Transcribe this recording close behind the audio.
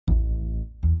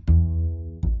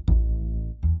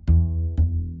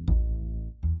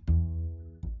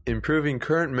Improving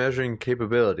current measuring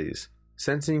capabilities.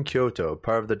 Sensing Kyoto,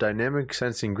 part of the Dynamic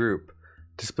Sensing Group,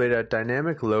 displayed a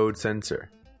dynamic load sensor.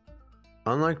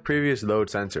 Unlike previous load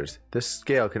sensors, this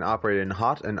scale can operate in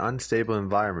hot and unstable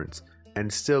environments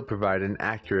and still provide an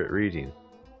accurate reading.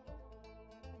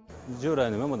 従来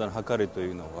の今までの測ると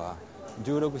いうのは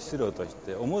重力質量とし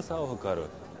て重さを測る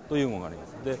というものがありま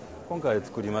す。で、今回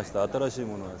作りました新しい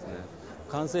ものはですね、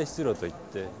慣性質量といっ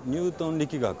てニュートン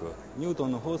力学、ニュート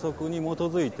ンの法則に基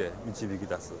づいて導き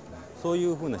出す、そうい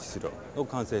うふうな質量を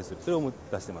完成する、それを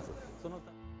出しています。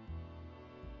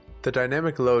The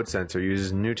dynamic load sensor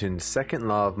uses Newton's second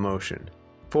law of motion.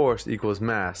 Force equals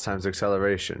mass times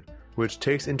acceleration, which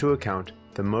takes into account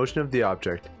the motion of the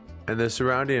object and the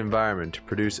surrounding environment to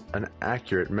produce an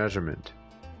accurate measurement.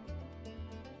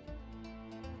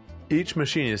 Each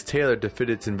machine is tailored to fit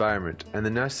its environment and the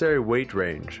necessary weight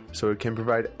range so it can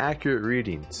provide accurate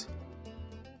readings.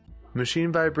 Machine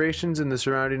vibrations in the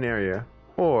surrounding area,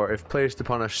 or if placed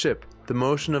upon a ship, the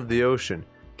motion of the ocean,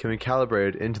 can be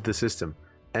calibrated into the system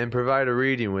and provide a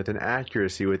reading with an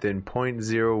accuracy within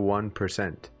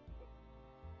 0.01%.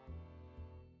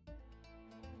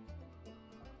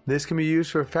 This can be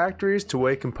used for factories to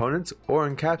weigh components or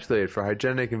encapsulate for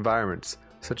hygienic environments,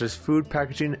 such as food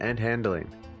packaging and handling.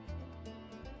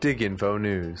 DigInfo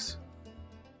News.